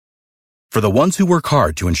For the ones who work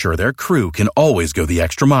hard to ensure their crew can always go the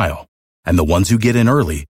extra mile, and the ones who get in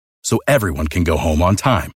early so everyone can go home on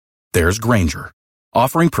time, there's Grainger,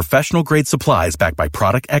 offering professional-grade supplies backed by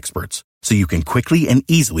product experts so you can quickly and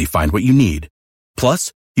easily find what you need.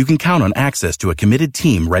 Plus, you can count on access to a committed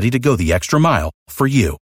team ready to go the extra mile for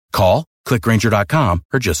you. Call, click Grainger.com,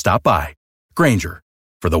 or just stop by. Grainger,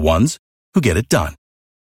 for the ones who get it done.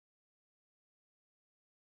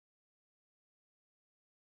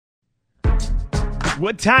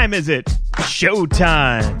 What time is it?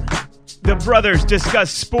 Showtime. The brothers discuss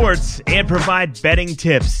sports and provide betting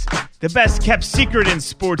tips. The best kept secret in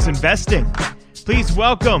sports investing. Please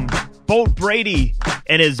welcome Bolt Brady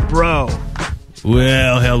and his bro.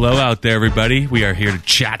 Well, hello out there, everybody. We are here to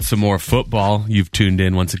chat some more football. You've tuned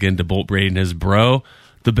in once again to Bolt Brady and his bro,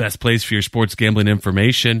 the best place for your sports gambling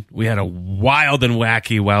information. We had a wild and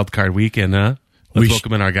wacky wild card weekend, huh? Let's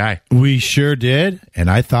welcome in our guy. We sure did,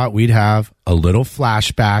 and I thought we'd have a little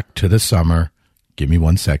flashback to the summer. Give me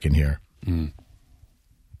 1 second here. Yep.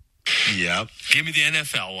 Give me the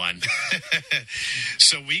NFL one.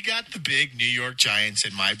 So we got the big New York Giants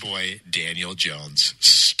and my boy Daniel Jones.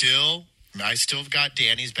 I still got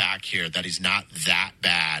Danny's back here that he's not that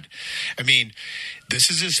bad. I mean,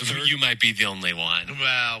 this is his third. You might be the only one.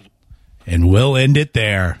 Well, And we'll end it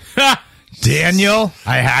there. Daniel,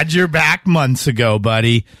 I had your back months ago,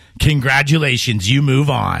 buddy. Congratulations, you move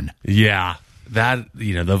on. Yeah.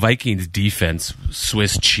 The Vikings defense,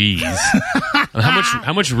 Swiss cheese.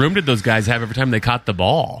 How much room did those guys have every time they caught the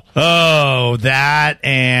ball? Oh, that,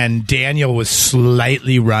 and Daniel was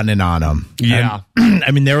slightly running on him. Yeah. And,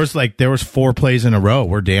 I mean, there was 4 plays in a row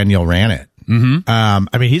where Daniel ran it. Mm-hmm.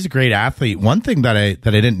 I mean, he's a great athlete. One thing that I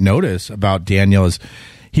didn't notice about Daniel is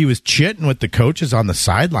he was chitting with the coaches on the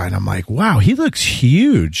sideline. I'm like, wow, he looks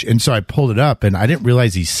huge. And so I pulled it up, and I didn't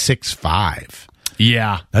realize he's 6'5".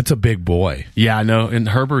 Yeah. That's a big boy. Yeah, no, and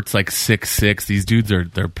Herbert's like 6'6". These dudes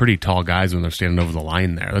they're pretty tall guys when they're standing over the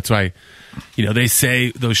line there. That's why, they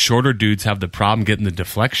say those shorter dudes have the problem getting the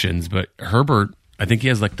deflections, but Herbert, I think he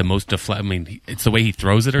has like the most it's the way he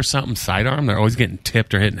throws it or something, sidearm. They're always getting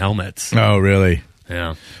tipped or hitting helmets. Oh, really?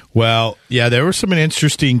 Yeah. Well, yeah, there were some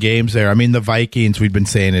interesting games there. I mean, the Vikings, we've been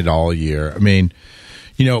saying it all year. I mean,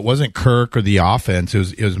 it wasn't Kirk or the offense.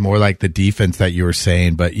 It was more like the defense that you were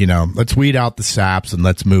saying. But, let's weed out the saps and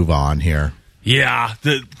let's move on here. Yeah,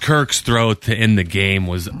 the Kirk's throw to end the game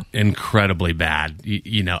was incredibly bad.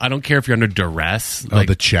 I don't care if you're under duress. Oh,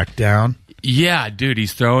 the check down? Yeah, dude,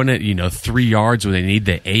 he's throwing it, 3 yards when they need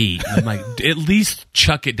the 8. I'm like, at least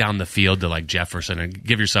chuck it down the field to like Jefferson and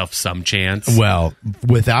give yourself some chance. Well,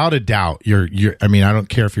 without a doubt, I mean, I don't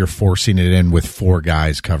care if you're forcing it in with 4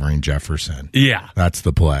 guys covering Jefferson. Yeah. That's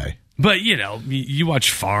the play. But, you watch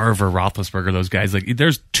Favre or Roethlisberger, those guys, like,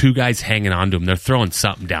 there's 2 guys hanging on to him. They're throwing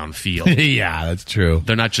something downfield. Yeah, that's true.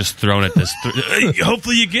 They're not just throwing it this.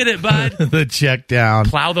 Hopefully you get it, bud. The check down.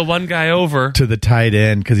 Plow the one guy over. To the tight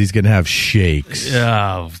end because he's going to have shakes.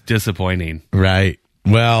 Oh, disappointing. Right.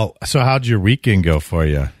 Well, so how'd your weekend go for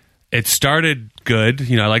you? It started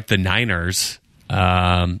good. I like the Niners.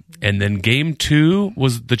 And then game 2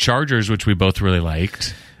 was the Chargers, which we both really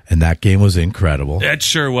liked. And that game was incredible. It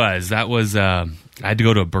sure was. That was, I had to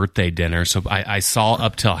go to a birthday dinner, so I saw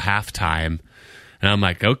up till halftime, and I'm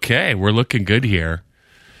like, okay, we're looking good here.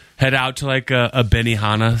 Head out to like a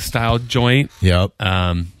Benihana style joint. Yep.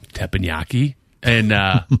 Teppanyaki. And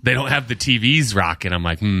they don't have the TVs rocking. I'm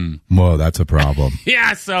like, Whoa, that's a problem.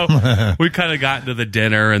 Yeah, so we kind of got into the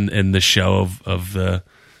dinner and the show of the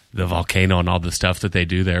volcano and all the stuff that they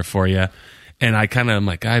do there for you. And I'm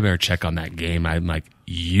like, I better check on that game. I'm like,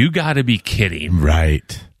 you got to be kidding.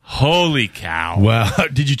 Right. Holy cow. Well,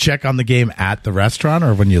 did you check on the game at the restaurant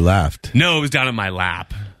or when you left? No, it was down in my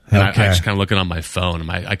lap. And Okay. I was just kind of looking on my phone.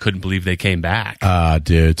 And I couldn't believe they came back.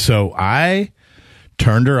 Dude. So I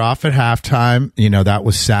turned her off at halftime. That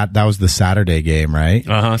was the Saturday game, right?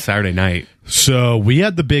 Saturday night. So we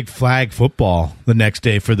had the big flag football the next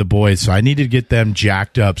day for the boys. So I needed to get them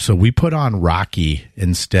jacked up. So we put on Rocky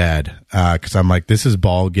instead. Because I'm like, this is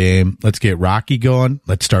ball game. Let's get Rocky going.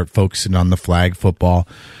 Let's start focusing on the flag football.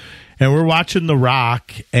 And we're watching The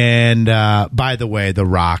Rock. And by the way, The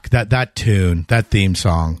Rock, that tune, that theme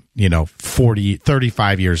song,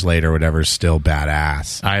 35 years later, whatever, is still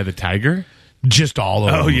badass. Eye of the Tiger? Just all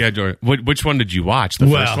of them. Oh, yeah, Jordan. Which one did you watch? The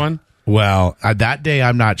first one? Well, that day,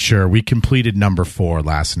 I'm not sure. We completed number 4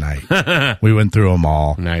 last night. We went through them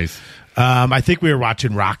all. Nice. I think we were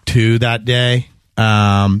watching Rock 2 that day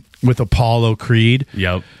with Apollo Creed.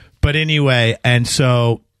 Yep. But anyway, and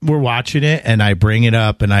so we're watching it, and I bring it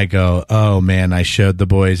up, and I go, "Oh man, I showed the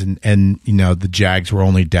boys, and the Jags were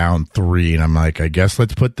only down 3, and I'm like, I guess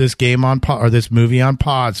let's put this game on or this movie on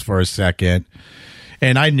pause for a second."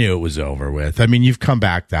 And I knew it was over with. I mean, you've come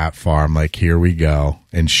back that far. I'm like, here we go,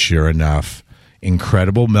 and sure enough,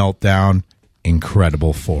 incredible meltdown,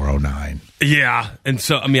 incredible 409. Yeah, and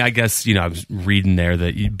so, I mean, I guess, I was reading there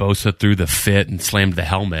that Bosa threw the fit and slammed the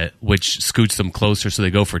helmet, which scoots them closer, so they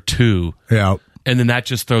go for 2. Yeah. And then that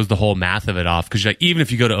just throws the whole math of it off, because even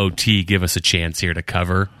if you go to OT, give us a chance here to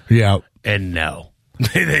cover. Yeah. And no.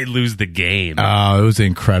 They lose the game. Oh, it was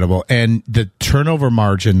incredible. And the turnover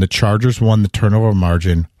margin, the Chargers won the turnover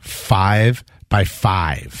margin 5 by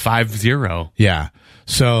 5. 5-0. Yeah.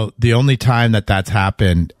 So the only time that's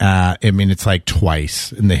happened, it's like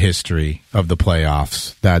twice in the history of the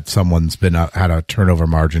playoffs that someone's had a turnover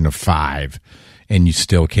margin of 5 and you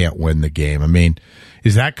still can't win the game. I mean,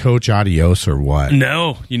 is that Coach Adios or what?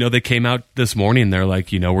 No. They came out this morning. They're like,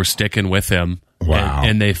 we're sticking with him. Wow.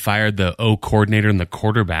 And they fired the O coordinator and the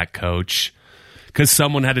quarterback coach because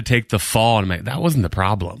someone had to take the fall. And I'm like, that wasn't the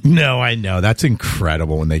problem. No, I know. That's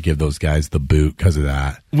incredible when they give those guys the boot because of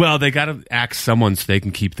that. Well, they got to axe someone so they can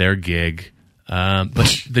keep their gig.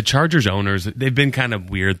 But the Chargers owners, they've been kind of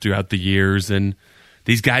weird throughout the years. And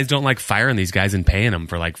these guys don't like firing these guys and paying them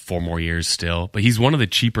for like 4 more years still. But he's one of the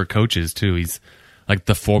cheaper coaches, too. He's like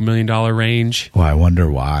the $4 million range. Well, I wonder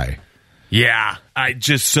why. Yeah,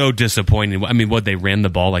 just so disappointed. I mean, they ran the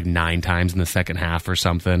ball like 9 times in the second half or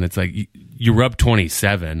something. It's like you were up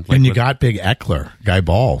 27. And you got Big Eckler, guy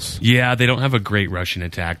balls. Yeah, they don't have a great rushing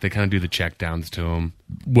attack. They kind of do the checkdowns to him.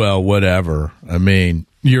 Well, whatever. I mean,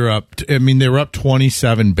 you're up. They were up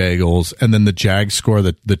 27 bagels, and then the Jags score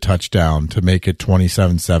the touchdown to make it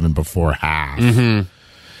 27-7 before half. Mm-hmm.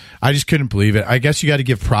 I just couldn't believe it. I guess you got to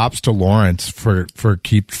give props to Lawrence for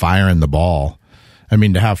keep firing the ball. I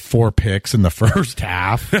mean, to have 4 picks in the first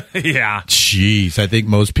half. Yeah. Jeez. I think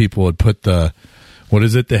most people would put the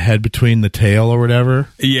head between the tail or whatever?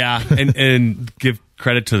 Yeah. And give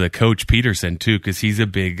credit to the coach, Peterson, too, because he's a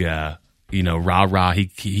big, rah-rah. He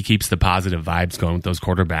keeps the positive vibes going with those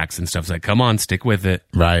quarterbacks and stuff. It's like, come on, stick with it.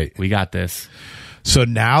 Right. We got this. So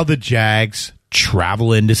now the Jags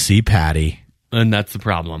travel in to see Patty. And that's the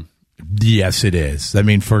problem. Yes, it is. I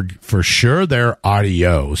mean, for sure, they're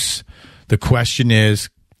adios. The question is,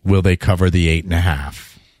 will they cover the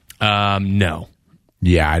 8.5? No.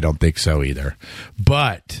 Yeah, I don't think so either.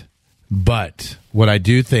 But what I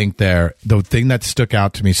do think the thing that stuck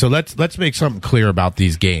out to me. So let's make something clear about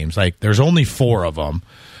these games. Like, there's only 4 of them,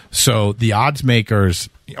 so the odds makers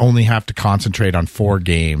only have to concentrate on 4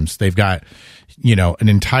 games. They've got an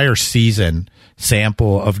entire season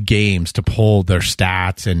sample of games to pull their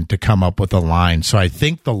stats and to come up with a line. So I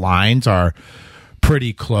think the lines are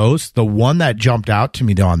pretty close. The one that jumped out to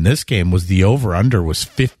me though on this game was the over-under was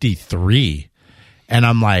 53. And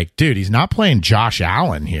I'm like, dude, he's not playing Josh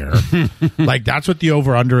Allen here. Like, that's what the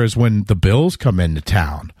over-under is when the Bills come into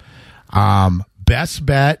town. Best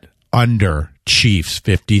bet under Chiefs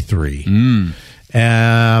 53.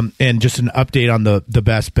 And just an update on the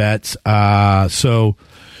best bets. So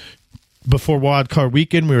before Wild Card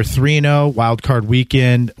Weekend, we were 3-0. Wild Card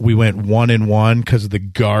Weekend, we went 1-1 because of the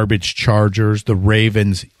garbage Chargers. The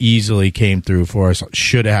Ravens easily came through for us.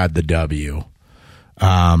 Should have had the W,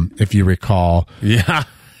 if you recall. Yeah,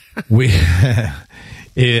 we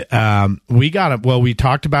got it. Well, we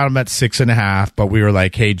talked about them at 6.5, but we were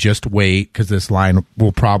like, hey, just wait because this line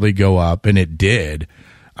will probably go up, and it did.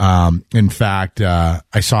 In fact,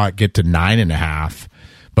 I saw it get to 9.5.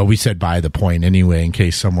 But we said buy the point anyway in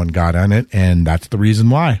case someone got on it, and that's the reason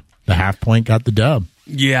why. The half point got the dub.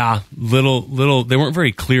 Yeah, little. They weren't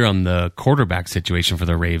very clear on the quarterback situation for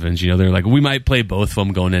the Ravens. They're like, we might play both of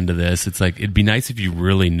them going into this. It's like, it'd be nice if you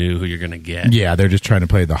really knew who you're going to get. Yeah, they're just trying to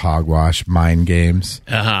play the hogwash mind games.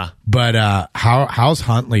 Uh-huh. But how's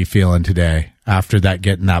Huntley feeling today after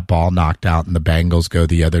getting that ball knocked out and the Bengals go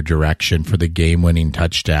the other direction for the game-winning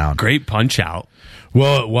touchdown? Great punch-out.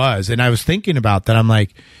 Well, it was. And I was thinking about that. I'm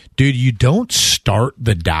like, dude, you don't start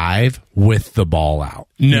the dive with the ball out.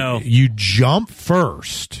 No. You jump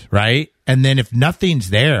first, right? And then if nothing's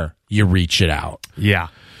there, you reach it out. Yeah.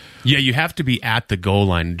 Yeah, you have to be at the goal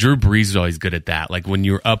line. Drew Brees is always good at that. Like, when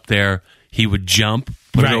you're up there, he would jump,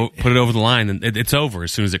 put it over the line, and it's over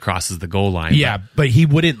as soon as it crosses the goal line. Yeah, but he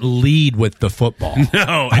wouldn't lead with the football.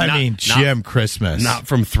 No. Jim Christmas. Not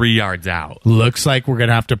from 3 yards out. Looks like we're going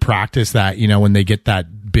to have to practice that, when they get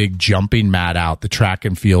that big jumping mat out, the track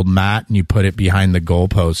and field mat, and you put it behind the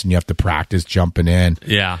goalpost, and you have to practice jumping in.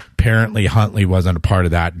 Yeah. Apparently, Huntley wasn't a part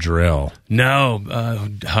of that drill. No.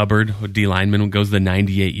 Hubbard, D lineman, goes the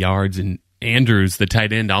 98 yards, and Andrews, the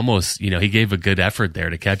tight end, almost, he gave a good effort there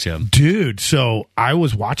to catch him. Dude, so I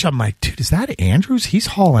was watching, I'm like, dude, is that Andrews? He's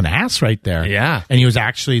hauling ass right there. Yeah. And he was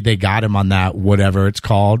actually, they got him on that, whatever it's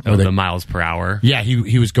called. The miles per hour. Yeah,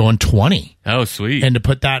 he was going 20. Oh, sweet. And to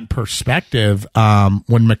put that in perspective,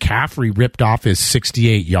 when McCaffrey ripped off his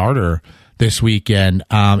 68-yarder this weekend,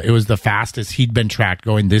 it was the fastest he'd been tracked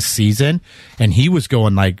going this season, and he was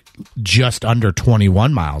going like just under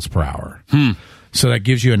 21 miles per hour. So that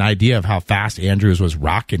gives you an idea of how fast Andrews was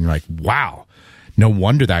rocking. You're like, wow, no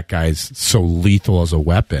wonder that guy's so lethal as a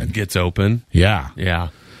weapon. Gets open. Yeah. Yeah.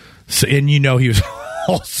 So, and he was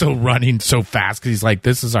also running so fast because he's like,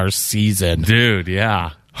 this is our season. Dude,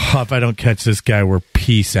 yeah. If I don't catch this guy, we're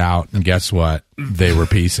peace out. And guess what? They were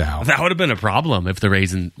peace out. That would have been a problem if the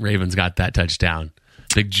Ravens got that touchdown.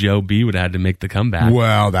 Big Joe B would have had to make the comeback.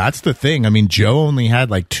 Well, that's the thing. I mean, Joe only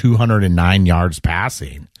had like 209 yards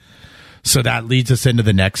passing. So that leads us into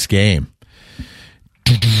the next game.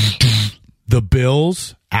 The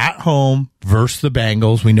Bills at home versus the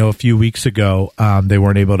Bengals. We know a few weeks ago they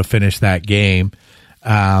weren't able to finish that game.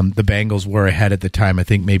 The Bengals were ahead at the time, I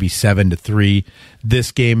think maybe 7-3.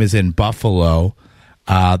 This game is in Buffalo.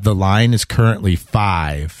 The line is currently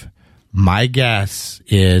 5. My guess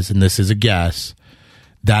is, and this is a guess,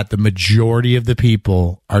 that the majority of the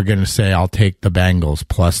people are going to say, I'll take the Bengals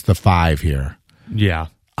plus the 5 here. Yeah.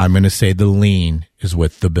 I'm going to say the lean is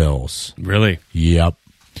with the Bills. Really? Yep.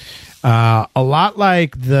 A lot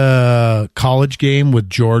like the college game with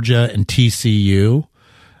Georgia and TCU.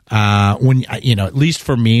 When at least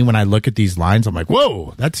for me, when I look at these lines, I'm like,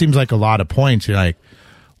 whoa, that seems like a lot of points. You're like,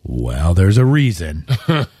 well, there's a reason.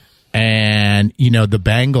 And, the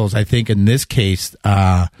Bengals, I think in this case,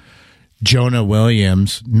 Jonah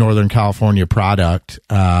Williams, Northern California product,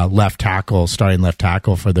 starting left tackle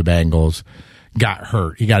for the Bengals, got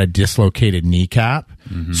hurt. He got a dislocated kneecap,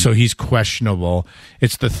 so he's questionable.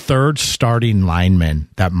 It's the third starting lineman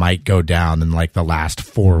that might go down in like the last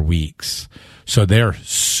 4 weeks. So they're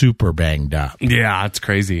super banged up. Yeah, it's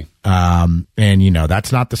crazy. And,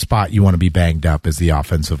 that's not the spot you want to be banged up is the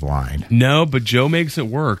offensive line. No, but Joe makes it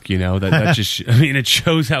work, that just, it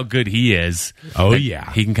shows how good he is. Oh,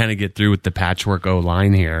 yeah. He can kind of get through with the patchwork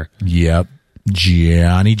O-line here. Yep.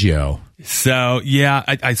 Johnny Joe. So, yeah,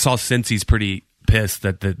 I saw Cincy's pretty pissed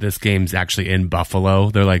that this game's actually in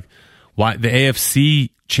Buffalo. They're like, why the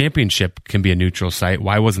AFC Championship can be a neutral site.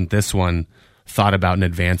 Why wasn't this one thought about in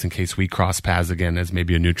advance in case we cross paths again as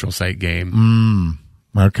maybe a neutral site game?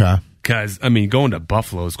 Okay. Because, going to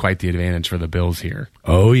Buffalo is quite the advantage for the Bills here.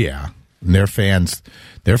 Oh, yeah. And their fans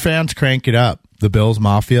crank it up. The Bills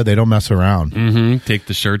Mafia, they don't mess around. Mm-hmm. Take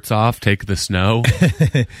the shirts off, take the snow.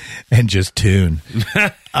 And just tune.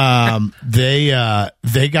 They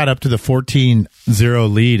got up to the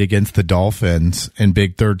 14-0 lead against the Dolphins and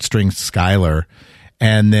big third-string Skyler.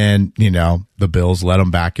 And then, the Bills let them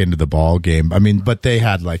back into the ball game. But they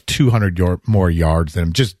had like 200 more yards than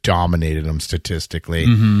them, just dominated them statistically.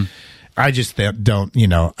 Mm-hmm. I just don't,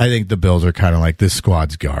 I think the Bills are kind of like, this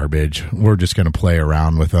squad's garbage. We're just going to play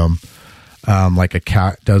around with them like a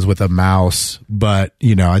cat does with a mouse. But,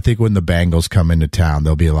 I think when the Bengals come into town,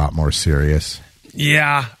 they'll be a lot more serious.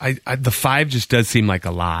 Yeah, the 5 just does seem like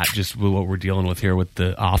a lot, just with what we're dealing with here with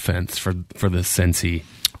the offense for the Cincy.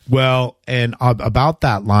 Well, and about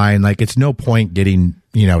that line, like it's no point getting,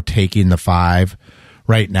 taking the 5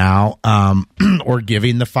 right now or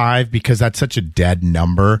giving the 5 because that's such a dead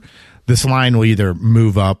number. This line will either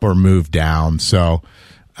move up or move down. So,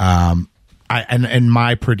 and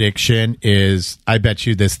my prediction is I bet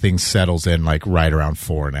you this thing settles in like right around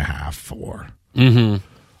 4.5, 4. Mm-hmm.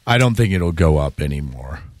 I don't think it'll go up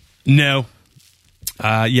anymore. No.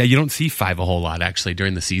 You don't see 5 a whole lot actually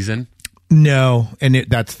during the season. No, and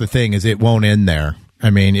that's the thing is it won't end there.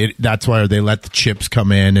 That's why they let the chips come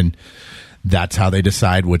in, and that's how they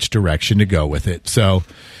decide which direction to go with it. So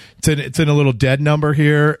it's in a little dead number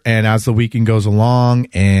here, and as the weekend goes along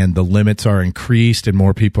and the limits are increased and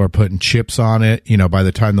more people are putting chips on it, by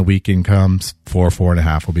the time the weekend comes,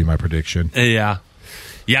 4.5 will be my prediction. Yeah.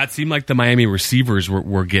 Yeah, it seemed like the Miami receivers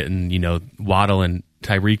were getting, Waddle and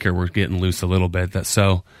Tyreek were getting loose a little bit.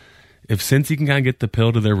 So if Cincy can kind of get the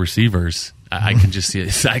pill to their receivers, I can just see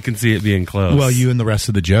it. I can see it being close. Well, you and the rest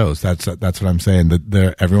of the Joes. That's what I'm saying.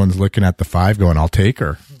 Everyone's looking at the 5 going, I'll take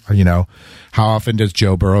her. How often does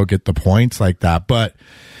Joe Burrow get the points like that? But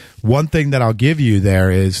one thing that I'll give you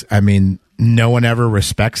there is, no one ever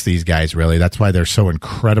respects these guys really. That's why they're so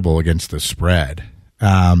incredible against the spread.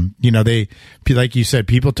 They, like you said,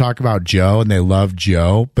 people talk about Joe and they love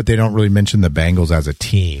Joe, but they don't really mention the Bengals as a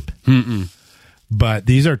team. Mm-mm. But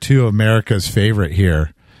these are two of America's favorite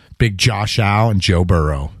here. Big Josh Allen and Joe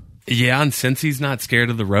Burrow. Yeah, and Cincy's not scared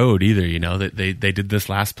of the road either. You know that they did this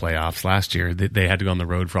playoffs last year. They had to go on the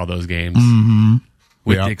road for all those games,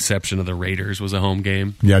 with the exception of the Raiders was a home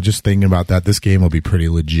game. Yeah, just thinking about that, this game will be pretty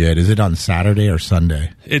legit. Is it on Saturday or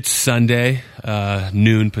Sunday? It's Sunday,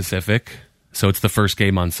 noon Pacific, so it's the first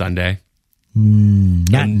game on Sunday.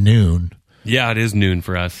 Not noon. Yeah, it is noon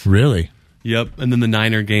for us. Really? Yep, and then the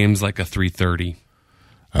Niner game's like a 3:30.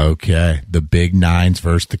 Okay, the Big Nines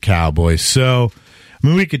versus the Cowboys. So, I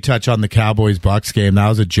mean, we could touch on the Cowboys-Bucks game. That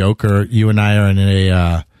was a joker. You and I are in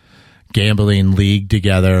a gambling league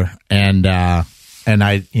together, and I,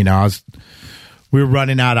 we were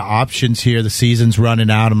running out of options here. The season's running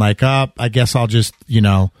out. I'm like, I guess I'll just,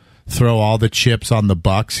 throw all the chips on the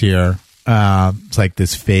Bucks here. It's like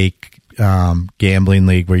this fake gambling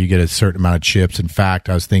league where you get a certain amount of chips. In fact,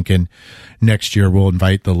 I was thinking next year we'll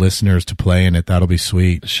invite the listeners to play in it. That'll be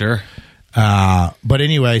sweet. Sure. But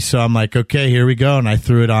anyway, so I'm like, okay, here we go. And I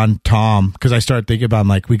threw it on Tom because I started thinking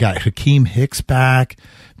about, we got Hakeem Hicks back,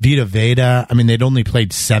 Vita Veda. I mean, they'd only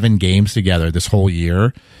played 7 games together this whole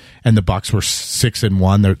year, and the Bucks were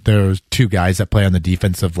 6-1. There was 2 guys that play on the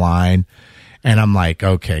defensive line. And I'm like,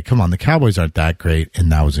 okay, come on. The Cowboys aren't that great.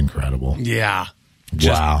 And that was incredible. Yeah.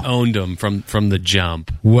 Just owned them from the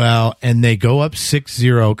jump. Well, and they go up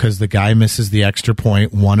 6-0 because the guy misses the extra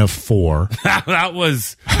point, 1 of 4. that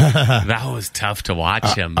was tough to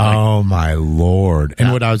watch him. Oh my Lord!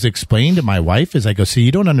 And what I was explaining to my wife is, I go, see,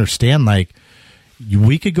 you don't understand.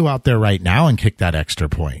 We could go out there right now and kick that extra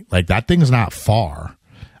point. That thing's not far.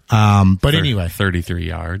 But anyway, 33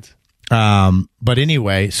 yards. But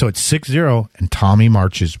anyway, so it's 6-0, and Tommy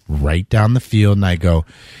marches right down the field, and I go,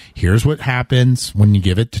 here's what happens when you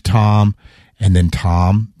give it to Tom. And then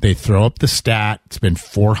Tom, they throw up the stat. It's been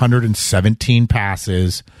 417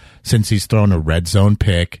 passes since he's thrown a red zone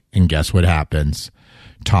pick. And guess what happens?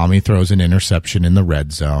 Tommy throws an interception in the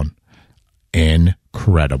red zone.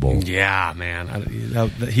 Incredible. Yeah, man.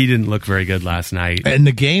 He didn't look very good last night. And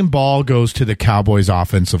the game ball goes to the Cowboys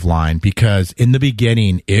offensive line because in the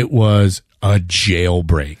beginning, it was a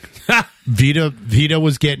jailbreak. Vita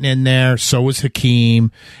was getting in there. So was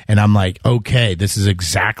Hakeem. And I'm like, okay, this is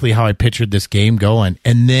exactly how I pictured this game going.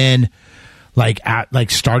 And then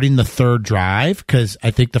starting the third drive, because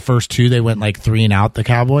I think the first 2 they went 3 and out, the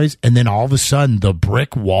Cowboys, and then all of a sudden the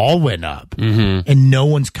brick wall went up, and no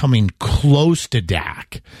one's coming close to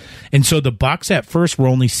Dak. And so the Bucs at first were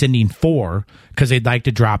only sending 4 because they'd like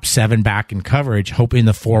to drop 7 back in coverage, hoping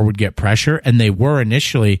the 4 would get pressure, and they were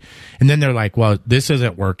initially. And then they're like, well, this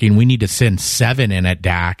isn't working. We need to send 7 in at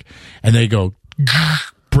Dak, and they go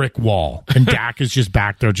brick wall, and Dak is just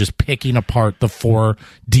back there just picking apart the 4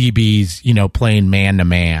 DBs, playing man to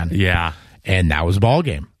man. Yeah. And that was a ball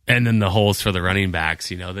game. And then the holes for the running backs,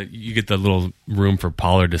 that you get the little room for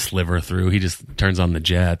Pollard to sliver through. He just turns on the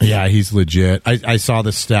jets. Yeah, he's legit. I saw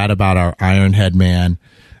the stat about our Ironhead man,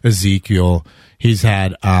 Ezekiel. He's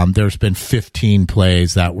had, there's been 15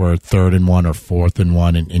 plays that were 3rd and 1 or 4th and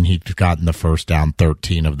 1, and he's gotten the first down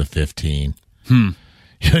 13 of the 15.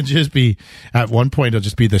 He'll just be, at one point, he'll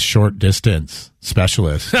just be the short distance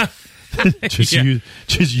specialist. just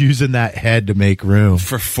using that head to make room.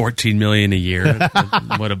 For $14 million a year.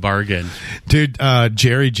 What a bargain. Dude,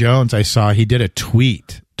 Jerry Jones, I saw, he did a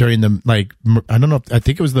tweet during the, I don't know, I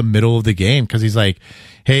think it was the middle of the game, because he's like,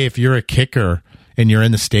 hey, if you're a kicker and you're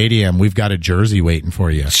in the stadium, we've got a jersey waiting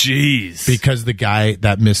for you. Jeez. Because the guy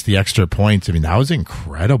that missed the extra points, I mean, that was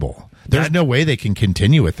incredible. There's no way they can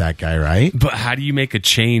continue with that guy, right? But how do you make a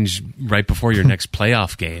change right before your next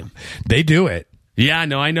playoff game? They do it. Yeah,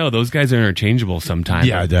 no, I know. Those guys are interchangeable sometimes.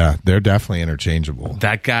 Yeah, they're definitely interchangeable.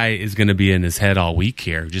 That guy is going to be in his head all week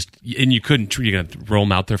here. And you're going to roll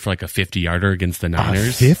him out there for a 50-yarder against the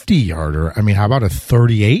Niners? A 50-yarder? I mean, how about a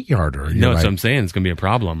 38-yarder? No, that's what I'm saying. It's going to be a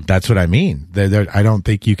problem. That's what I mean. I don't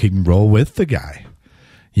think you can roll with the guy.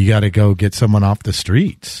 You got to go get someone off the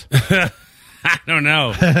streets. I don't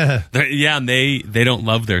know. Yeah, and they don't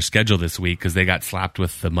love their schedule this week because they got slapped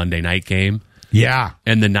with the Monday night game. Yeah.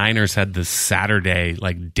 And the Niners had the Saturday,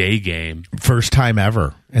 day game. First time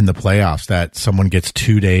ever in the playoffs that someone gets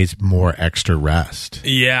 2 days more extra rest.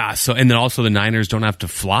 Yeah. So, and then also the Niners don't have to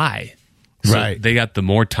fly. So right. They got the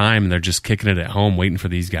more time, and they're just kicking it at home, waiting for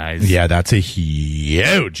these guys. Yeah, that's a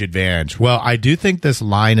huge advantage. Well, I do think this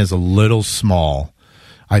line is a little small.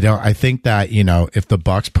 I think that, if the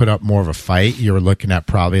Bucs put up more of a fight, you're looking at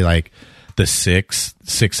probably the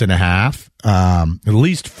 6.5, at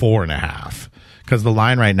least 4.5. Because the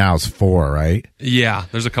line right now is 4, right? Yeah,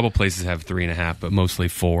 there's a couple places that have 3.5, but mostly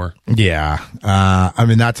 4. Yeah. I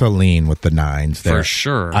mean, that's a lean with the Nines there. For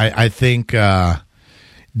sure. I think they're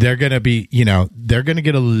going to be, they're going to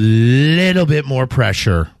get a little bit more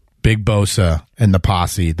pressure Big Bosa and the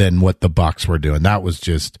posse than what the Bucks were doing. That was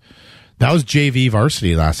JV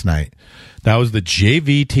varsity last night. That was the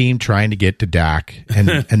JV team trying to get to Dak,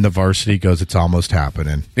 and the varsity goes, it's almost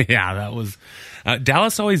happening. Yeah, that was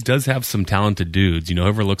Dallas always does have some talented dudes.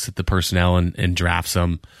 Whoever looks at the personnel and drafts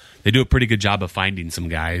them, they do a pretty good job of finding some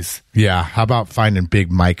guys. Yeah, how about finding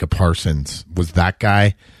big Micah Parsons? Was that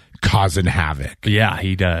guy causing havoc? Yeah,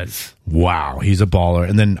 he does. Wow, he's a baller.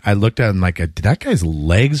 And then I looked at him like, that guy's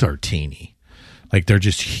legs are teeny. Like, they're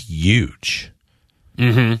just huge.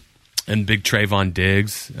 Mm-hmm. And big Trayvon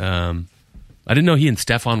Diggs. I didn't know he and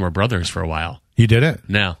Stephon were brothers for a while. You did it?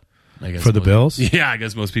 No. I guess for the Bills? Yeah, I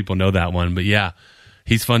guess most people know that one. But yeah,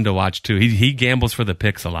 he's fun to watch too. He gambles for the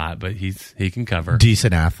picks a lot, but he can cover.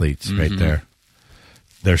 Decent athletes right there.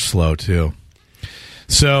 They're slow too.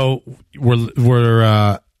 So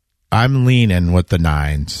I'm leaning with the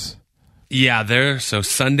Nines. Yeah, so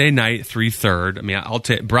Sunday night, 3-3. I mean, I'll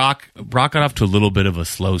take Brock got off to a little bit of a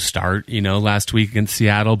slow start, last week against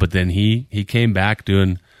Seattle, but then he came back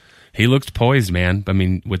he looked poised, man. I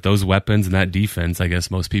mean, with those weapons and that defense, I guess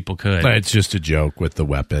most people could. But it's just a joke with the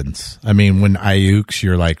weapons. I mean, when Ayuk's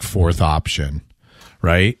your like fourth option,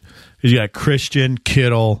 right? You got Christian,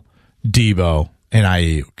 Kittle, Debo, and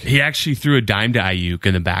Ayuk. He actually threw a dime to Ayuk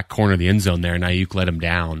in the back corner of the end zone there, and Ayuk let him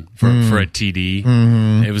down for a TD.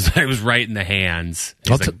 Mm-hmm. It was right in the hands.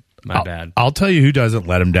 My bad. I'll tell you who doesn't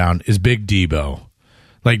let him down is Big Debo.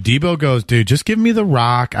 Like, Debo goes, dude, just give me the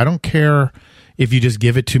rock. I don't care if you just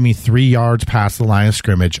give it to me 3 yards past the line of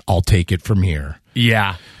scrimmage. I'll take it from here.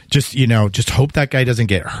 Yeah. Just hope that guy doesn't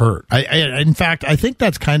get hurt. In fact, I think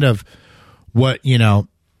that's kind of what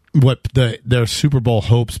their Super Bowl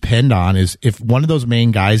hopes pinned on is if one of those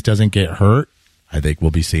main guys doesn't get hurt, I think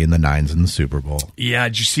we'll be seeing the Nines in the Super Bowl. Yeah,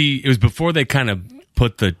 did you see? It was before they kind of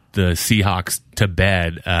put the Seahawks to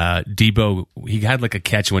bed. Debo, he had like a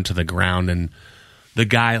catch, went to the ground, and the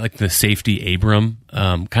guy, like the safety Abram,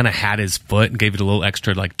 kind of had his foot and gave it a little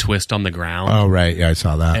extra like twist on the ground. Oh, right. Yeah, I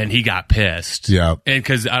saw that. And he got pissed. Yeah. And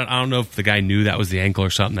because I don't know if the guy knew that was the ankle or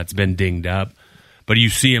something that's been dinged up. But you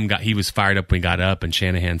see he was fired up when he got up, and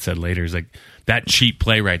Shanahan said later, he's like, that cheap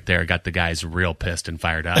play right there got the guys real pissed and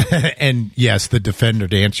fired up. And yes, the defender,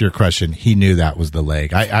 to answer your question, he knew that was the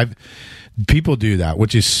leg. People do that,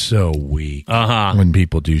 which is so weak when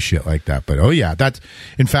people do shit like that. But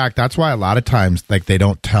that's why a lot of times like they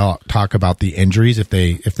don't talk about the injuries if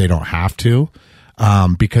they don't have to.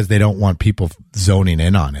 Because they don't want people zoning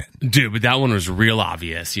in on it. Dude, but that one was real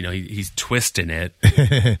obvious. He's twisting it.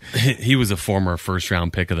 He was a former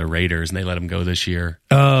first-round pick of the Raiders, and they let him go this year.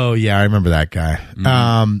 Oh, yeah, I remember that guy.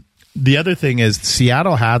 Mm-hmm. The other thing is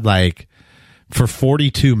Seattle had, like, for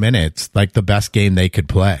 42 minutes, like, the best game they could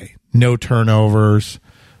play. No turnovers.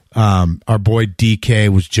 Our boy DK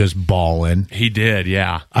was just balling. He did,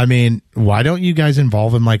 yeah. I mean, why don't you guys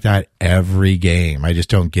involve him like that every game? I just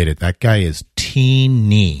don't get it. That guy is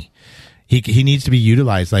teeny. He needs to be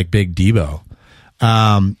utilized like Big Debo.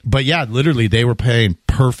 But yeah, literally they were playing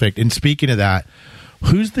perfect. And speaking of that,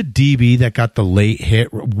 who's the DB that got the late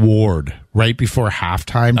hit? Ward, right before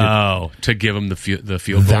halftime. To give him the field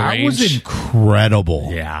goal that range. Was incredible.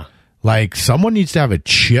 Yeah. Like, someone needs to have a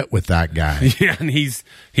chit with that guy. Yeah, and he's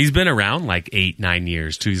been around like 8-9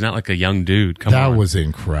 years, too. He's not like a young dude. Come on. That was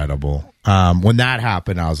incredible. When that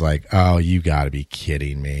happened, I was like, oh, you got to be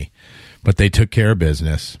kidding me. But they took care of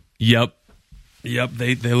business. Yep.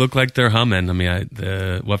 They look like they're humming. I mean,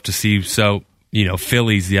 we'll have to see. So,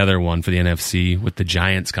 Philly's the other one for the NFC with the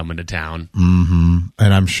Giants coming to town. Mm-hmm.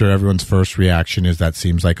 And I'm sure everyone's first reaction is that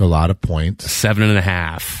seems like a lot of points.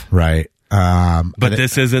 7.5. Right. But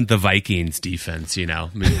this isn't the Vikings defense, I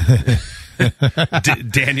mean,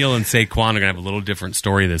 Daniel and Saquon are going to have a little different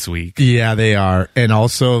story this week. Yeah, they are. And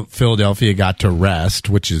also, Philadelphia got to rest,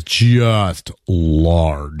 which is just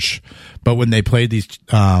large. But when they played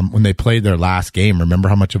their last game, remember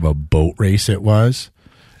how much of a boat race it was?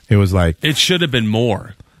 It was like... It should have been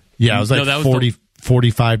more. Yeah, it was like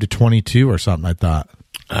 45-22 or something, I thought.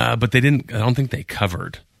 But they didn't... I don't think they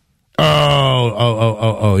covered.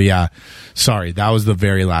 Oh, yeah. Sorry, that was the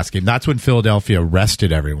very last game. That's when Philadelphia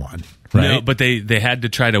rested everyone, right? No, but they had to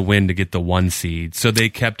try to win to get the 1 seed, so they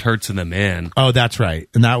kept Hurts and them in. Oh, that's right.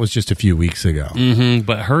 And that was just a few weeks ago. Mm-hmm.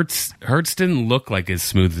 But Hurts didn't look like as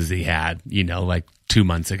smooth as he had, like 2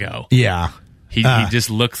 months ago. Yeah. He just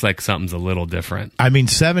looks like something's a little different. I mean,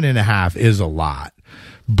 7.5 is a lot.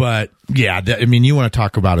 But, yeah, you want to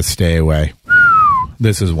talk about a stay away.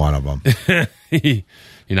 This is one of them. You're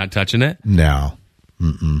not touching it? No.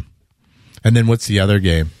 Mm-mm. And then what's the other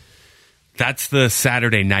game? That's the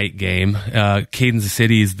Saturday night game. Kansas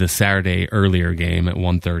City is the Saturday earlier game at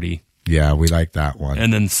 1:30. Yeah, we like that one.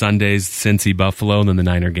 And then Sunday's Cincy Buffalo, and then the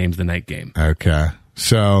Niner game's the night game. Okay.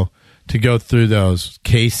 So to go through those,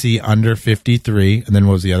 KC under 53, and then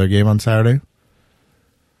what was the other game on Saturday?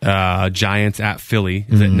 Giants at Philly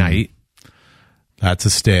is at night. That's a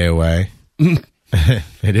stay away.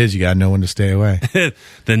 It is. You got to know when to stay away.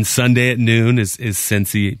 Then Sunday at noon is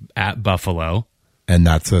Cincy at Buffalo. And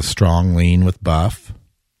that's a strong lean with Buff.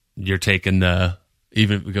 You're taking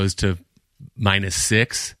even if it goes to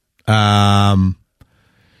 -6.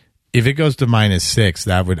 If it goes to -6,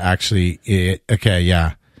 that would actually okay,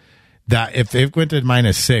 yeah. That if it went to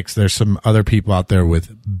 -6, there's some other people out there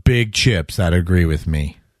with big chips that agree with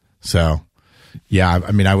me. So, yeah,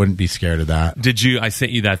 I mean, I wouldn't be scared of that. I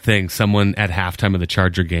sent you that thing. Someone at halftime of the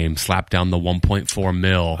Charger game slapped down the 1.4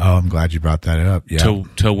 mil. Oh, I'm glad you brought that up. Yeah.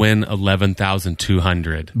 To win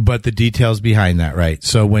 11,200. But the details behind that, right?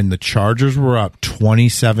 So when the Chargers were up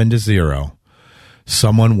 27-0,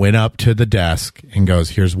 someone went up to the desk and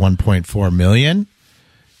goes, "Here's 1.4 million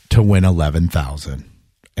to win 11,000,"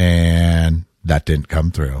 and that didn't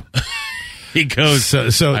come through. He goes,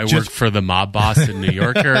 so I work for the mob boss in New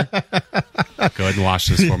Yorker. Go ahead and watch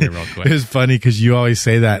this for me real quick. It was funny because you always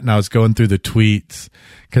say that, and I was going through the tweets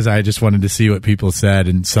because I just wanted to see what people said,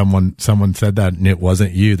 and someone said that, and it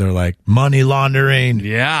wasn't you. They're like, money laundering.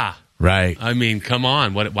 Yeah. Right. I mean, come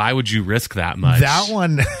on. Why would you risk that much? That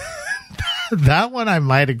one I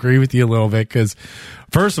might agree with you a little bit because,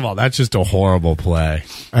 first of all, that's just a horrible play.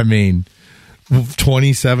 I mean,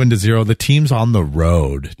 27-0. The team's on the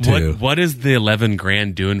road too. What is the 11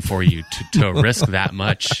 grand doing for you to risk that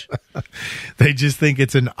much? They just think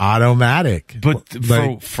it's an automatic.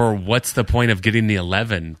 But for what's the point of getting the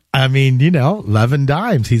 11? I mean, 11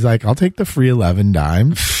 dimes. He's like, I'll take the free 11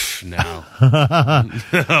 dimes. No.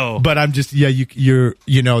 No. But I'm just, you're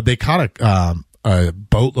they caught a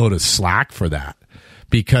boatload of slack for that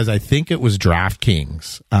because I think it was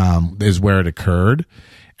DraftKings is where it occurred.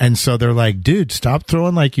 And so they're like, dude, stop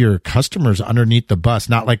throwing like your customers underneath the bus.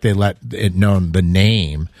 Not like they let it known the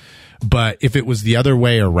name, but if it was the other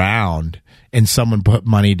way around and someone put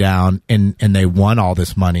money down and they won all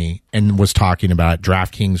this money and was talking about it,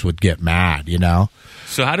 DraftKings would get mad,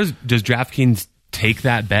 So how does DraftKings take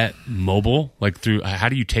that bet mobile? How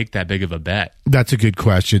do you take that big of a bet? That's a good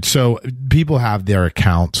question. So people have their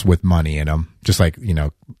accounts with money in them, just like,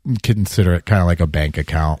 consider it kind of like a bank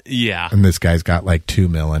account. Yeah. And this guy's got like 2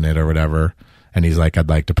 mil in it or whatever. And he's like, I'd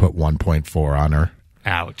like to put 1.4 on her.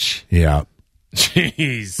 Ouch. Yeah.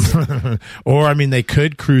 Jeez. Or, I mean, they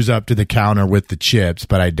could cruise up to the counter with the chips,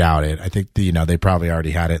 but I doubt it. I think, they probably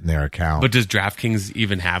already had it in their account. But does DraftKings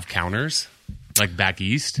even have counters? Like back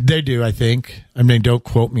east? They do, I think. I mean, don't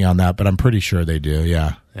quote me on that, but I'm pretty sure they do.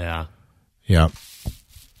 Yeah. Yeah. Yeah.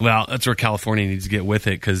 Well, that's where California needs to get with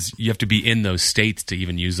it because you have to be in those states to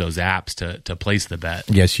even use those apps to place the bet.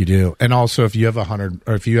 Yes, you do. And also, if you have 100,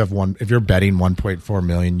 or if you're betting 1.4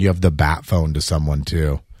 million, you have the bat phone to someone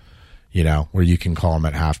too. Where you can call them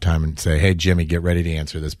at halftime and say, "Hey, Jimmy, get ready to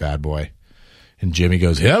answer this bad boy." And Jimmy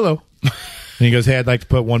goes, "Hello," and he goes, "Hey, I'd like to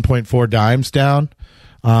put 1.4 dimes down.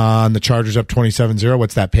 On the Chargers up 27-0.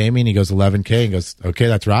 What's that pay me?" And he goes, $11K. And goes, "Okay,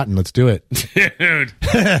 that's rotten. Let's do it." Dude.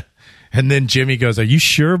 And then Jimmy goes, "Are you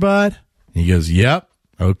sure, bud?" And he goes, "Yep.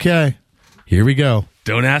 Okay. Here we go."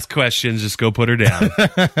 Don't ask questions. Just go put her down.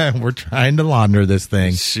 We're trying to launder this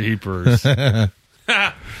thing. Sheepers.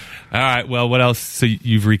 All right. Well, what else? So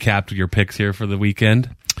you've recapped your picks here for the weekend?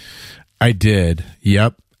 I did.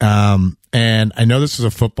 Yep. And I know this is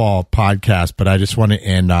a football podcast, but I just want to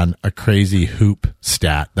end on a crazy hoop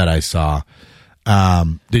stat that I saw.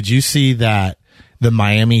 Did you see that the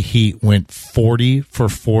Miami Heat went 40 for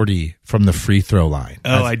 40 from the free throw line?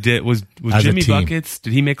 I did. Was Jimmy Buckets?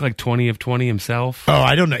 Did he make like 20 of 20 himself? Oh,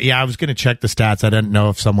 I don't know. Yeah, I was going to check the stats. I didn't know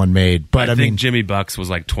if someone made, but I think mean, Jimmy Bucks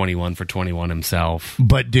was like 21 for 21 himself.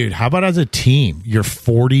 But dude, how about as a team? You're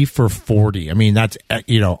 40 for 40. I mean, that's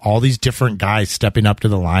all these different guys stepping up to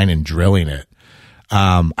the line and drilling it.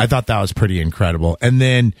 I thought that was pretty incredible. And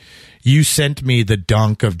then you sent me the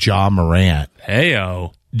dunk of Ja Morant.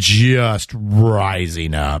 Heyo. Just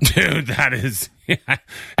rising up. Dude, that is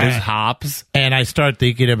his hops. And I start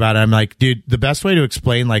thinking about it. I'm like, dude, the best way to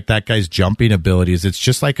explain like that guy's jumping ability is it's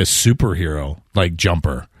just like a superhero, like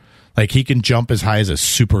jumper. Like he can jump as high as a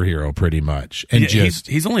superhero pretty much. And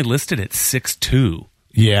he's only listed at 6'2".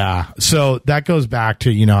 Yeah. So that goes back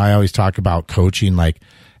to, I always talk about coaching, like,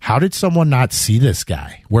 how did someone not see this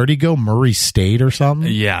guy? Where'd he go? Murray State or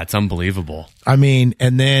something? Yeah, it's unbelievable. I mean,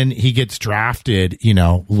 and then he gets drafted,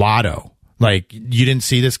 lotto. Like, you didn't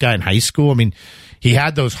see this guy in high school? I mean, he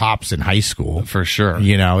had those hops in high school. For sure.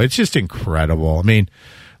 It's just incredible. I mean,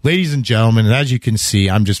 ladies and gentlemen, as you can see,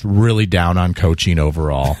 I'm just really down on coaching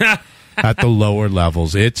overall at the lower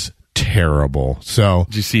levels. It's terrible. So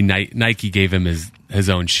did you see Nike gave him his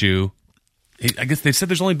own shoe? I guess they said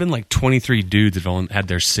there's only been like 23 dudes that have had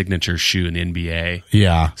their signature shoe in the NBA.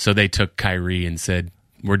 Yeah. So they took Kyrie and said,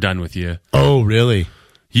 "We're done with you." Oh, really?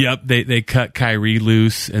 Yep. They cut Kyrie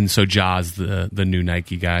loose, and so Ja's the new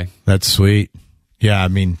Nike guy. That's sweet. Yeah, I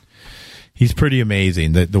mean, he's pretty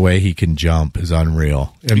amazing. The way he can jump is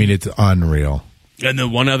unreal. I mean, it's unreal. And the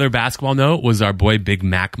one other basketball note was our boy Big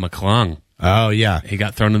Mac McClung. Oh, yeah. He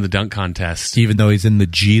got thrown in the dunk contest. Even though he's in the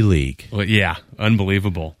G League. Well, yeah,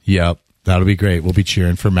 unbelievable. Yep. That'll be great. We'll be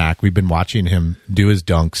cheering for Mac. We've been watching him do his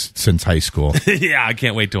dunks since high school. Yeah, I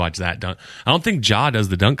can't wait to watch that dunk. I don't think Ja does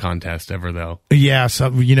the dunk contest ever, though. Yeah, so,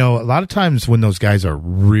 a lot of times when those guys are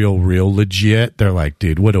real legit, they're like,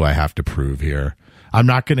 dude, what do I have to prove here? I'm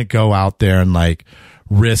not going to go out there and,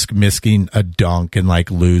 risk missing a dunk and,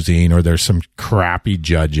 losing, or there's some crappy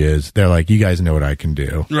judges. They're like, you guys know what I can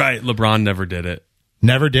do. Right. LeBron never did it.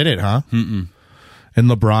 Never did it, huh? Mm-mm. And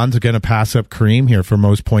LeBron's going to pass up Kareem here for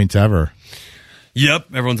most points ever. Yep.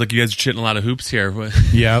 Everyone's like, you guys are shitting a lot of hoops here.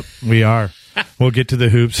 Yep, we are. We'll get to the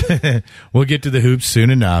hoops. We'll get to the hoops soon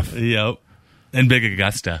enough. Yep. And Big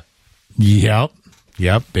Augusta. Yep.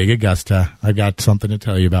 Big Augusta. I've got something to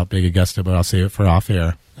tell you about Big Augusta, but I'll save it for off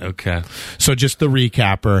air. Okay. So just the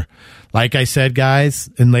recapper. Like I said, guys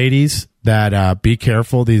and ladies, that be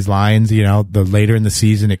careful. These lines, the later in the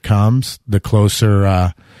season it comes, the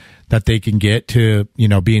closer that they can get to,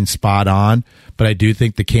 being spot on. But I do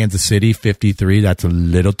think the Kansas City 53, that's a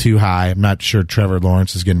little too high. I'm not sure Trevor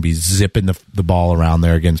Lawrence is going to be zipping the ball around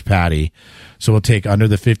there against Patty. So we'll take under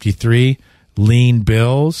the 53, lean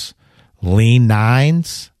Bills, lean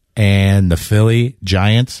Nines, and the Philly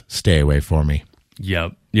Giants. Stay away for me.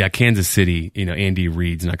 Yep. Yeah, Kansas City, Andy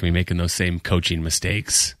Reid's not going to be making those same coaching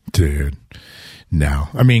mistakes. Dude. No,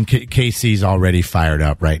 I mean KC's already fired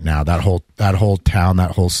up right now. That whole town,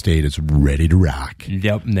 that whole state is ready to rock.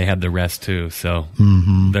 Yep, and they had the rest too, so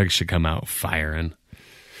they should come out firing.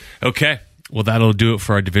 Okay, well that'll do it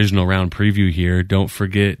for our divisional round preview here. Don't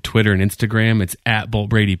forget Twitter and Instagram. It's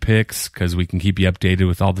 @BoltBradyPicks because we can keep you updated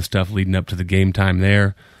with all the stuff leading up to the game time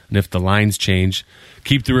there. And if the lines change,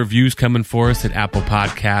 keep the reviews coming for us at Apple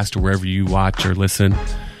Podcast or wherever you watch or listen.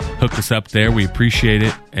 Hook us up there. We appreciate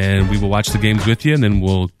it. And we will watch the games with you, and then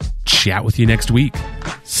we'll chat with you next week.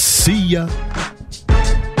 See ya.